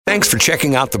Thanks for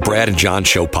checking out the Brad and John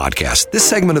Show podcast. This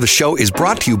segment of the show is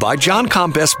brought to you by John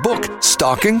Combest's book,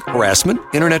 Stalking, Harassment,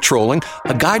 Internet Trolling,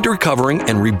 A Guide to Recovering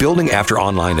and Rebuilding After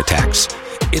Online Attacks.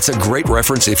 It's a great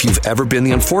reference if you've ever been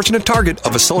the unfortunate target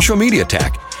of a social media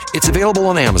attack. It's available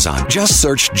on Amazon. Just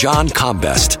search John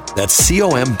Combest. That's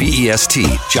C-O-M-B-E-S-T,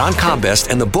 John Combest,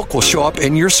 and the book will show up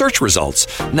in your search results.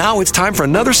 Now it's time for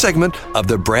another segment of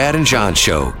the Brad and John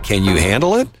Show. Can you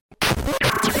handle it?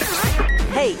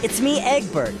 Hey, it's me,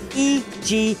 Egbert.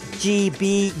 E-G-G-B-U-R-T.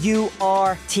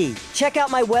 Check out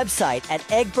my website at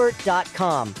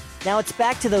egbert.com. Now it's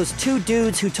back to those two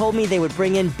dudes who told me they would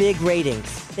bring in big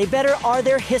ratings. They better are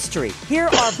their history. Here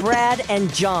are Brad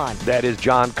and John. That is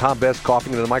John Combest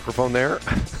coughing into the microphone there.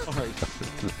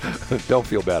 Don't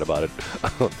feel bad about it.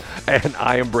 And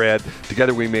I am Brad.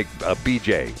 Together we make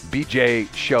BJ,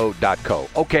 bjshow.co.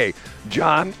 Okay,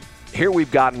 John, here we've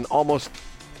gotten almost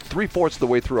 3/4 of the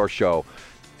way through our show,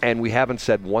 and we haven't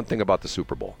said one thing about the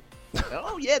Super Bowl.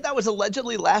 Oh, yeah, that was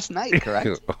allegedly last night,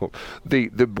 correct? the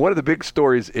one of the big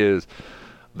stories is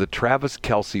the Travis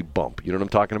Kelce bump. You know what I'm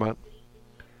talking about?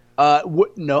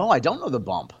 No, I don't know the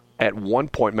bump. At one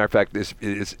point, matter of fact, this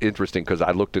is interesting because I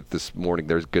looked at this morning.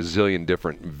 There's a gazillion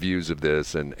different views of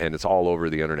this, and it's all over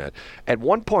the internet. At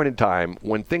one point in time,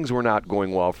 when things were not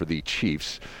going well for the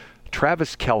Chiefs,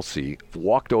 Travis Kelce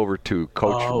walked over to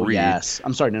Coach Reed. Yes.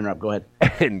 I'm sorry to interrupt. Go ahead.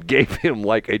 And gave him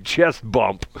like a chest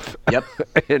bump. Yep.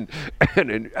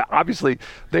 and obviously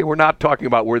they were not talking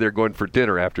about where they're going for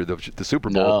dinner after the Super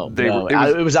Bowl.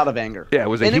 It was out of anger. Yeah, it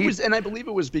was. And I believe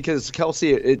it was because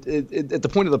Kelce, at the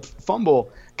point of the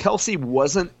fumble, Kelce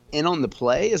wasn't in on the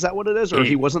play. Is that what it is, or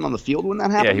he wasn't on the field when that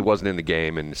happened? Yeah, he wasn't in the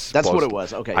game, and that's what it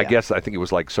was. Okay, I think it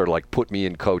was like sort of like put me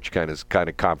in, coach, kind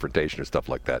of confrontation or stuff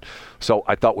like that. So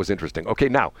I thought was interesting. Okay,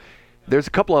 now there's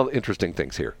a couple of interesting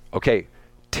things here. Okay.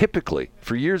 Typically,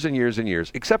 for years and years and years,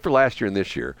 except for last year and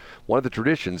this year, one of the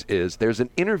traditions is there's an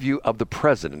interview of the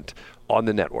president on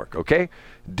the network, okay?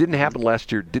 Didn't happen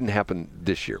last year, didn't happen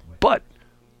this year. But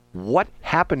what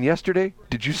happened yesterday?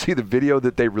 Did you see the video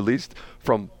that they released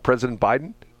from President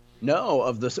Biden? No,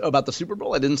 about the Super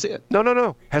Bowl? I didn't see it.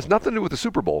 No. Has nothing to do with the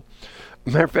Super Bowl.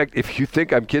 Matter of fact, if you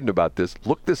think I'm kidding about this,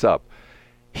 look this up.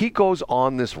 He goes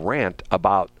on this rant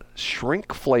about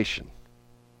shrinkflation.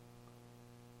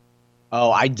 Oh,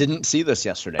 I didn't see this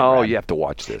yesterday. Oh, Brad. You have to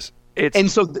watch this.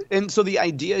 And so the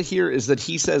idea here is that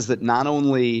he says that not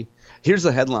only – here's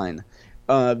the headline.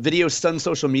 Video stunned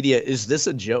social media. Is this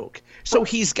a joke? So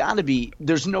he's got to be –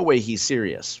 there's no way he's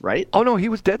serious, right? Oh, no, he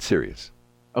was dead serious.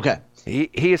 Okay. He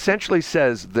essentially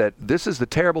says that this is the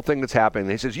terrible thing that's happening.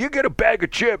 He says, you get a bag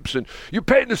of chips and you're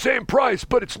paying the same price,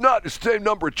 but it's not the same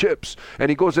number of chips. And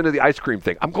he goes into the ice cream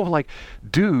thing. I'm going like,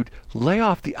 dude, lay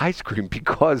off the ice cream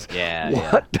because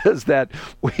does that,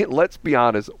 let's be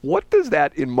honest, what does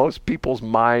that in most people's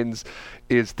minds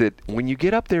is that when you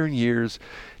get up there in years,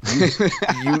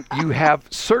 you have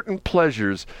certain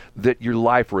pleasures that your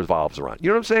life revolves around. You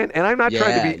know what I'm saying? And I'm not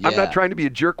trying to be a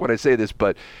jerk when I say this,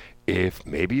 but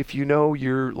if you know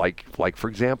you're like for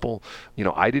example, you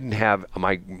know, I didn't have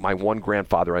my one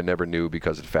grandfather I never knew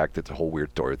because of the fact that it's a whole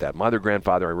weird story with that. My other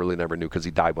grandfather I really never knew because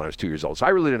he died when I was 2 years old. So I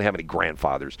really didn't have any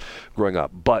grandfathers growing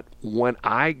up. But when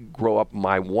I grow up,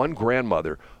 my one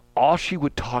grandmother, all she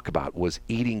would talk about was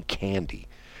eating candy.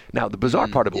 Now, the bizarre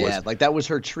part of it was... Yeah, like that was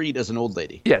her treat as an old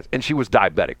lady. Yes, and she was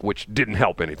diabetic, which didn't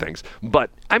help anything. But,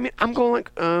 I mean, I'm going like,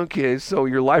 okay, so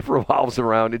your life revolves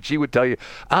around, and she would tell you,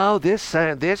 oh, this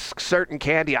certain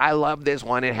candy, I love this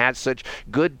one. It has such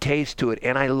good taste to it,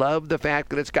 and I love the fact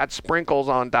that it's got sprinkles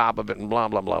on top of it, and blah,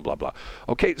 blah, blah, blah, blah.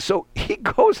 Okay, so he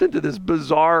goes into this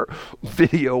bizarre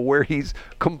video where he's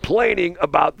complaining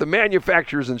about the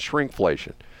manufacturers and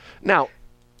shrinkflation. Now...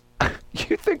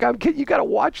 You think I'm kidding? You got to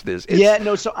watch this.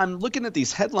 So I'm looking at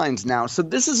these headlines now. So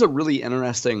this is a really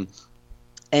interesting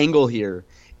angle here,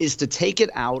 is to take it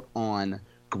out on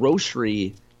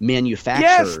grocery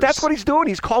manufacturers. Yes, that's what he's doing.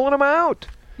 He's calling them out.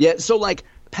 Yeah, so like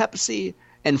Pepsi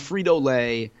and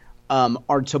Frito-Lay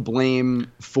are to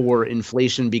blame for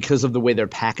inflation because of the way they're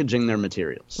packaging their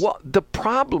materials. Well, the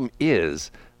problem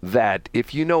is that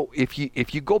if you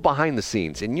go behind the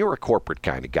scenes and you're a corporate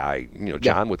kind of guy, you know,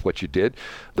 John, with what you did,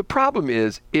 the problem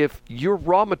is if your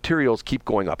raw materials keep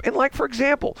going up. And like, for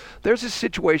example, there's a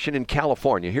situation in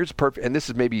California. Here's perfect, and this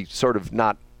is maybe sort of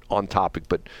not on topic,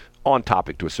 but on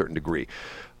topic to a certain degree.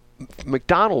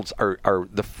 McDonald's are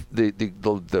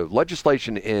the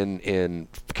legislation in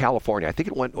California, I think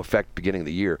it went into effect beginning of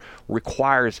the year,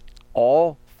 requires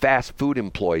all fast food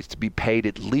employees to be paid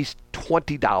at least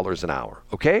 $20 an hour,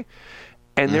 okay?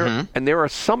 And there are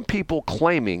some people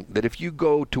claiming that if you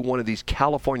go to one of these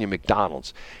California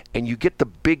McDonald's and you get the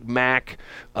Big Mac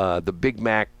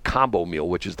combo meal,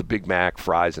 which is the Big Mac,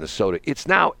 fries, and a soda, it's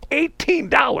now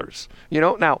 $18.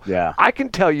 Now I can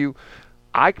tell you,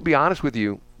 I can be honest with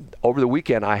you. Over the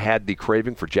weekend, I had the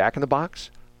craving for Jack in the Box.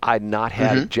 I'd not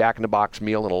had a Jack in the Box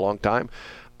meal in a long time.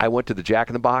 I went to the Jack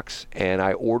in the Box and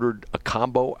I ordered a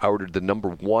combo. I ordered the number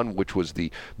 1, which was the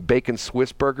bacon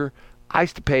Swiss burger. I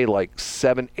used to pay like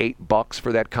 $7-8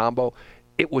 for that combo.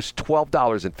 It was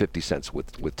 $12.50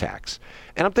 with tax.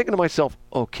 And I'm thinking to myself,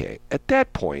 okay, at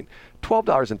that point,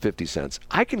 $12.50,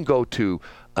 I can go to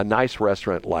a nice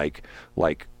restaurant like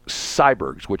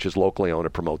Cyberg's, which is locally owned,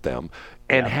 to promote them,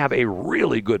 and have a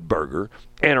really good burger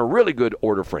and a really good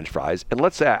order French fries. And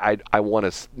let's say I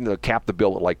want to cap the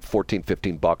bill at like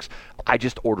 $14-15. I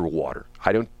just order water.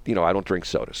 I don't drink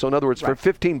soda. So in other words, for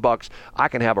 $15, I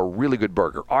can have a really good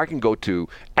burger. Or I can go to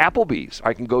Applebee's.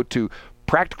 I can go to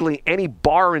practically any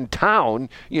bar in town,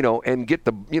 and get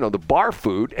the bar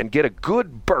food and get a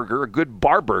good burger, a good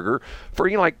bar burger for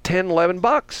like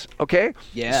 $10-11. Okay.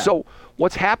 Yeah. So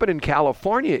what's happened in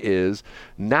California is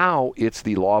now it's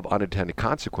the law of unintended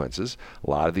consequences. A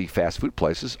lot of the fast food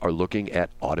places are looking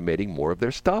at automating more of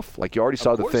their stuff. Like you already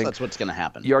saw the thing. That's what's going to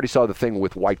happen. You already saw the thing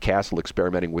with White Castle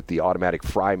experimenting with the automatic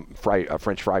French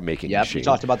fry making machine. We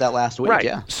talked about that last week. Right.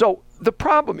 Yeah. So the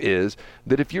problem is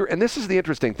that if you're, and this is the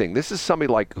interesting thing, this is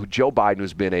somebody like Joe Biden,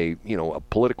 who's been a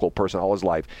political person all his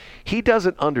life. He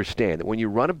doesn't understand that when you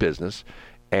run a business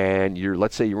and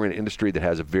let's say you're in an industry that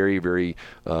has a very, very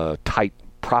tight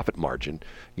profit margin,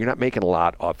 you're not making a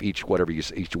lot off each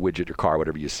widget or car,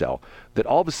 whatever you sell, that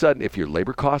all of a sudden if your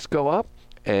labor costs go up,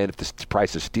 and if the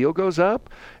price of steel goes up,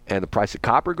 and the price of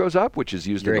copper goes up, which is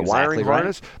used in the wiring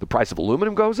harness, the price of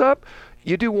aluminum goes up,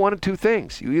 you do one of two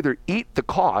things. You either eat the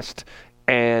cost,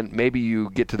 and maybe you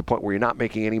get to the point where you're not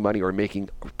making any money or making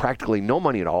practically no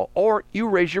money at all, or you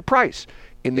raise your price.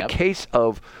 In the case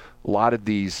of a lot of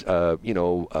these,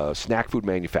 snack food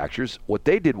manufacturers, what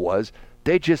they did was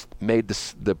they just made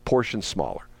the portion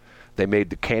smaller. They made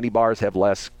the candy bars have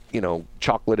less,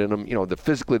 chocolate in them.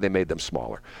 Physically they made them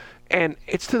smaller. And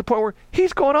it's to the point where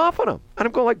he's going off on them. And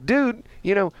I'm going like, dude,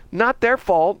 not their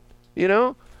fault,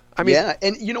 I mean, yeah,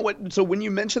 and you know what? So when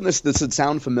you mentioned this would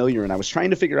sound familiar, and I was trying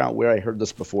to figure out where I heard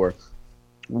this before.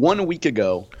 1 week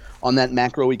ago, on that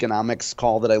macroeconomics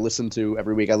call that I listen to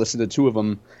every week, I listen to 2 of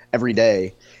them every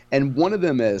day, and one of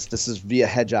them this is via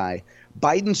Hedgeye.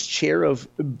 Biden's chair of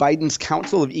Biden's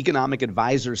Council of Economic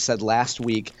Advisors said last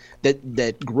week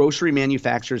that grocery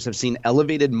manufacturers have seen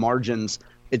elevated margins.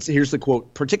 Here's the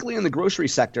quote, particularly in the grocery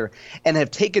sector, and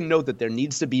have taken note that there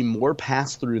needs to be more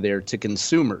pass-through there to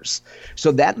consumers.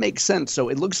 So that makes sense. So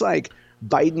it looks like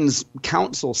Biden's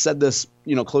counsel said this,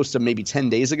 close to maybe 10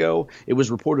 days ago. It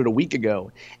was reported a week ago.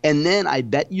 And then I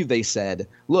bet you they said,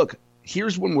 look,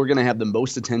 here's when we're going to have the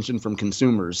most attention from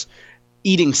consumers.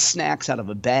 Eating snacks out of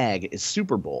a bag is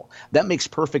Super Bowl. That makes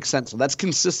perfect sense. So that's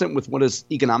consistent with what his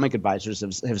economic advisors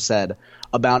have said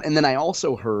about. And then I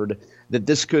also heard that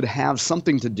this could have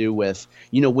something to do with,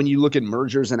 when you look at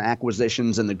mergers and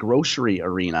acquisitions in the grocery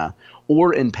arena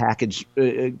or in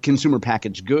consumer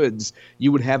packaged goods,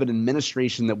 you would have an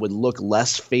administration that would look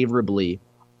less favorably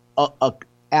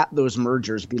at those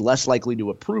mergers, be less likely to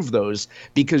approve those,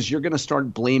 because you're going to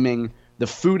start blaming the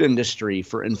food industry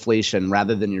for inflation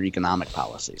rather than your economic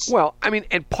policies. Well, I mean,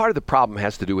 and part of the problem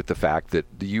has to do with the fact that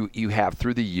you have,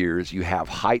 through the years, you have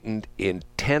heightened,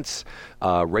 intense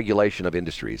regulation of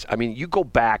industries. I mean, you go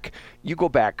back,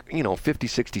 50,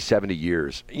 60, 70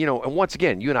 years, and once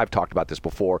again, you and I have talked about this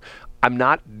before. I'm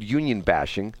not union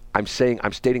bashing. I'm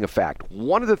stating a fact.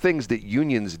 One of the things that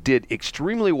unions did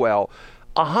extremely well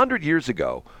 100 years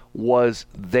ago was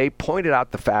they pointed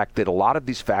out the fact that a lot of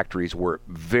these factories were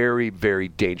very, very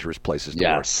dangerous places to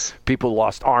work. People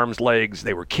lost arms, legs,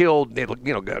 they were killed, they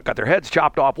got their heads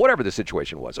chopped off, whatever the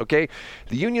situation was, okay?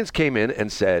 The unions came in and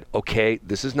said, okay,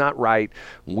 this is not right.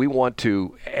 We want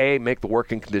to, A, make the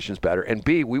working conditions better, and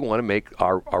B, we want to make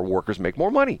our workers make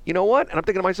more money. You know what? And I'm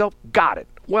thinking to myself, got it.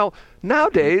 Well,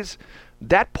 nowadays,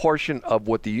 that portion of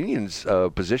what the union's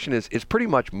position is pretty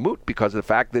much moot because of the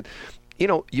fact that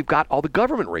you've got all the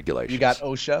government regulations. You got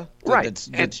OSHA, right?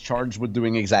 That's charged with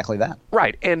doing exactly that.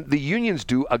 Right, and the unions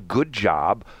do a good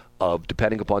job of,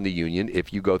 depending upon the union,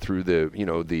 if you go through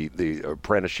the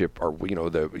apprenticeship or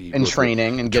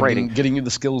training and getting you the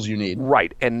skills you need.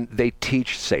 Right, and they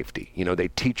teach safety. They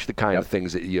teach the kind of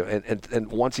things that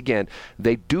and once again,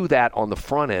 they do that on the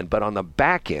front end, but on the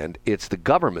back end, it's the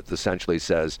government that essentially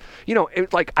says,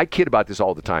 like I kid about this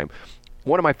all the time.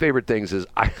 One of my favorite things is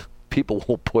people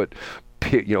will put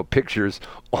pictures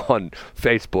on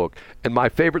Facebook, and my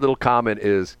favorite little comment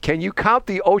is, "Can you count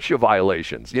the OSHA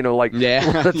violations?"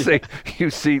 Let's say you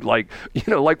see for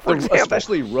example,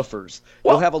 especially roofers.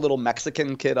 Well, you'll have a little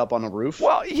Mexican kid up on a roof.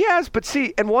 Well, yes, but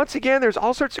see, and once again, there's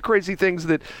all sorts of crazy things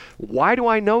that. Why do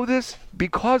I know this?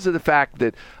 Because of the fact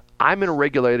that I'm in a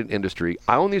regulated industry.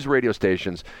 I own these radio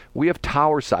stations. We have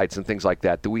tower sites and things like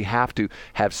that we have to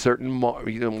have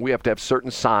we have to have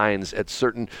certain signs at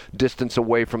certain distance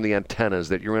away from the antennas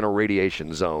that you're in a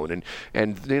radiation zone,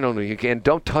 and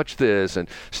don't touch this and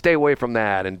stay away from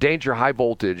that and danger high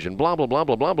voltage and blah blah blah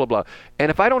blah blah blah blah. And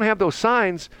if I don't have those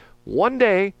signs, one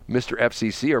day Mr.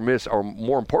 FCC or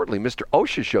more importantly Mr.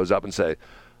 OSHA shows up and say,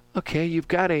 "Okay, you've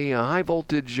got a high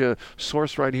voltage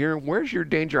source right here. Where's your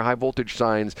danger high voltage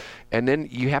signs?" And then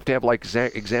you have to have,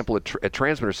 example, at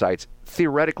transmitter sites,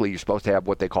 theoretically you're supposed to have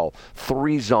what they call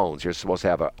 3 zones. You're supposed to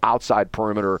have an outside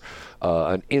perimeter,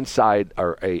 an inside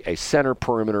or a center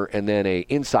perimeter, and then a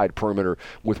inside perimeter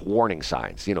with warning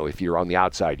signs. If you're on the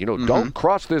outside, don't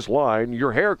cross this line,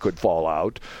 your hair could fall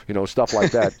out, stuff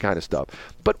like that kind of stuff.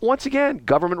 But once again,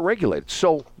 government regulated.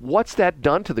 So what's that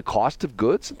done to the cost of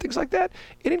goods and things like that?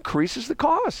 It increases the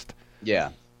cost. Yeah.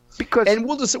 And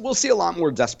we'll see a lot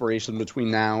more desperation between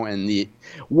now and the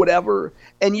whatever.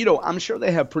 And, I'm sure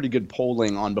they have pretty good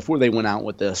polling on before they went out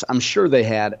with this. I'm sure they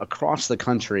had across the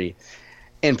country,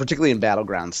 and particularly in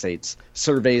battleground states,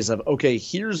 surveys of, okay,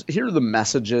 here are the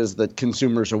messages that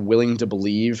consumers are willing to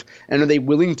believe. And are they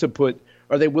willing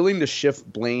to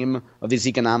shift blame of these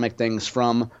economic things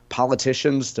from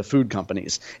politicians to food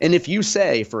companies? And if you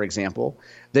say, for example,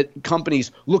 that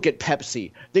companies, look at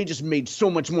Pepsi, they just made so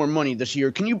much more money this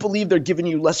year, can you believe they're giving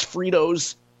you less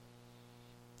Fritos?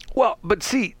 Well, but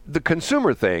see, the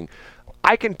consumer thing,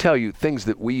 I can tell you things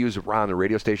that we use around the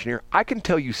radio station here. I can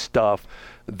tell you stuff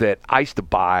that I used to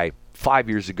buy 5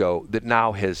 years ago that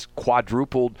now has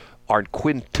quadrupled or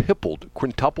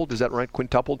quintupled, is that right?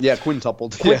 Quintupled? Yeah,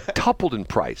 quintupled. Quintupled in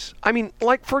price. I mean,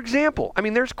 for example,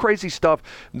 there's crazy stuff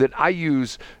that I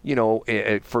use,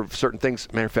 for certain things.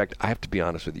 Matter of fact, I have to be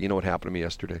honest with you. You know what happened to me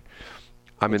yesterday?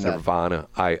 I'm in Nirvana.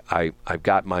 I've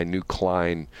got my new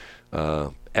Klein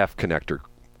F connector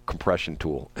compression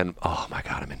tool, and oh my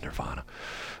God, I'm in Nirvana.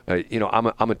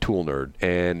 I'm a tool nerd,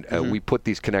 and we put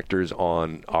these connectors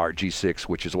on our G6,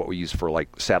 which is what we use for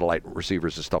satellite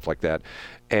receivers and stuff like that.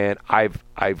 And I've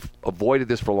avoided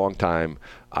this for a long time.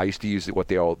 I used to use the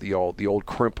old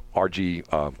crimp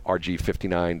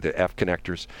RG59, the F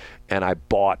connectors, and I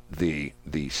bought the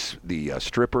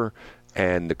stripper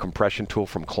and the compression tool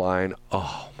from Klein.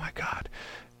 Oh my God,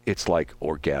 it's like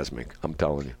orgasmic. I'm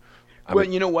telling you. Well,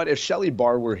 you know what? If Shelley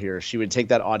Barr were here, she would take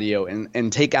that audio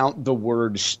and take out the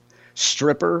word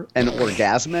stripper and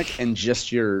orgasmic and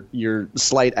just your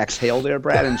slight exhale there,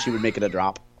 Brad, and she would make it a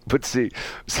drop. But see,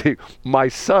 my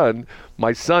son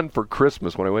for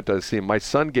Christmas, when I went to see him, my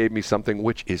son gave me something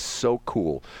which is so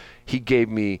cool. He gave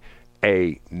me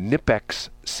a Knipex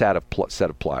set of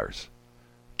pliers.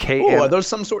 Are those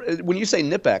some sort? When you say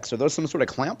Knipex, are those some sort of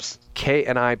clamps?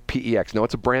 Knipex. No,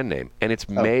 it's a brand name, and it's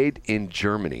made in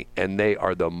Germany, and they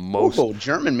are the most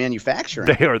German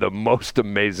manufacturing. They are the most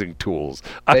amazing tools.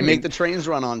 They make the trains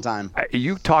run on time.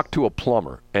 You talk to a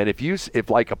plumber, and if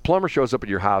a plumber shows up at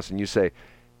your house and you say,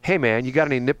 "Hey man, you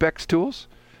got any Knipex tools?"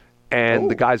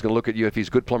 and the guy's going to look at you, if he's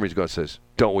a good plumber, he's going to say,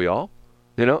 "Don't we all?"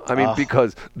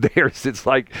 Because it's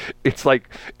like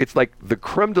the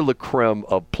creme de la creme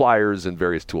of pliers and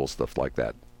various tools, stuff like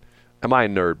that. Am I a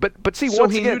nerd? But see, so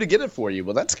he knew to get it for you.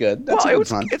 Well, that's good. That's good.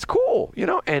 It's cool,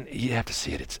 and you have to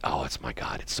see it. It's my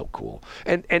God, it's so cool.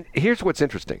 And here's what's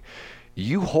interesting: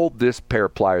 you hold this pair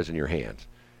of pliers in your hand,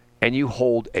 and you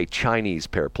hold a Chinese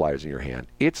pair of pliers in your hand.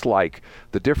 It's like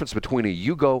the difference between a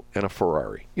Yugo and a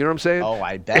Ferrari. You know what I'm saying? Oh,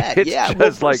 I bet. Yeah.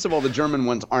 Well, first of all, the German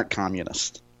ones aren't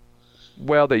communist.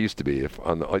 Well, they used to be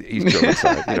on the East German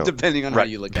side. Depending on how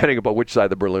you look at it. Depending upon which side of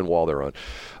the Berlin Wall they're on.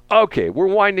 Okay, we're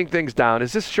winding things down.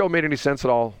 Has this show made any sense at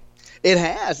all? It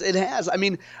has.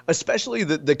 Especially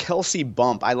the Kelsey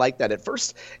bump. I like that at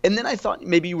first. And then I thought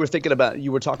maybe you were talking about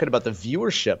the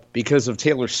viewership because of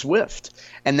Taylor Swift.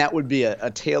 And that would be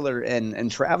a Taylor and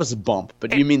Travis bump.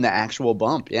 But you mean the actual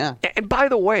bump, yeah. And by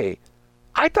the way,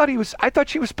 I thought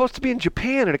she was supposed to be in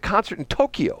Japan at a concert in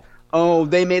Tokyo. Oh,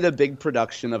 they made a big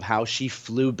production of how she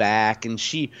flew back and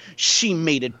she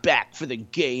made it back for the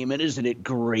game, and isn't it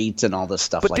great, and all this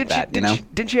stuff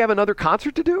Didn't she have another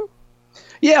concert to do?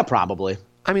 Yeah, probably.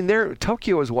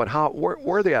 Tokyo is what? Where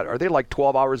are they at? Are they like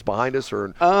 12 hours behind us or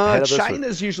ahead of us?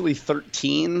 China's usually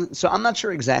 13, so I'm not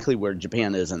sure exactly where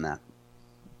Japan is in that.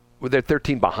 Well, they're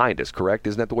 13 behind us, correct?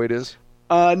 Isn't that the way it is?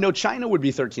 No, China would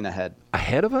be 13 ahead.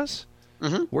 Ahead of us?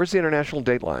 Where's the international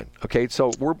date line? Okay,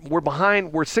 so we're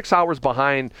behind. We're 6 hours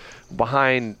behind.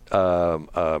 Right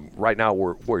now,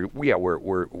 we're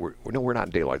not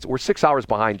in daylight. We're 6 hours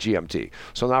behind GMT.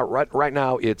 So now right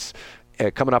now it's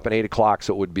coming up at 8 o'clock.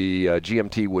 So it would be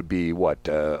GMT would be what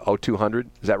 0200.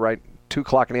 Is that right? 2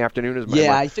 o'clock in the afternoon is my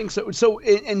I think so. So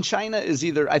in China is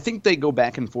either, I think they go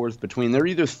back and forth between, they're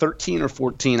either 13 or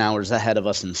 14 hours ahead of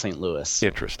us in St. Louis.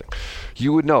 Interesting.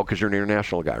 You would know because you're an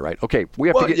international guy, right? Okay, we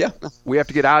have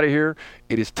to get out of here.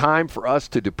 It is time for us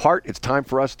to depart. It's time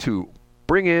for us to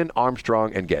bring in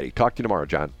Armstrong and Getty. Talk to you tomorrow,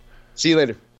 John. See you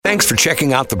later. Thanks for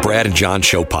checking out the Brad and John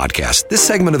Show podcast. This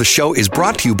segment of the show is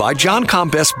brought to you by John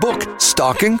Combest's book,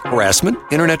 Stalking, Harassment,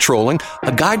 Internet Trolling,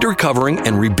 A Guide to Recovering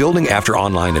and Rebuilding After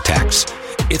Online Attacks.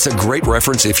 It's a great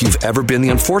reference if you've ever been the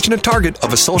unfortunate target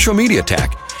of a social media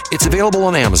attack. It's available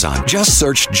on Amazon. Just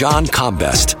search John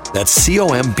Combest. That's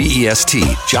Combest,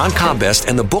 John Combest,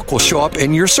 and the book will show up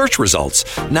in your search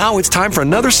results. Now it's time for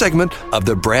another segment of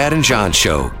the Brad and John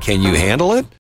Show. Can you handle it?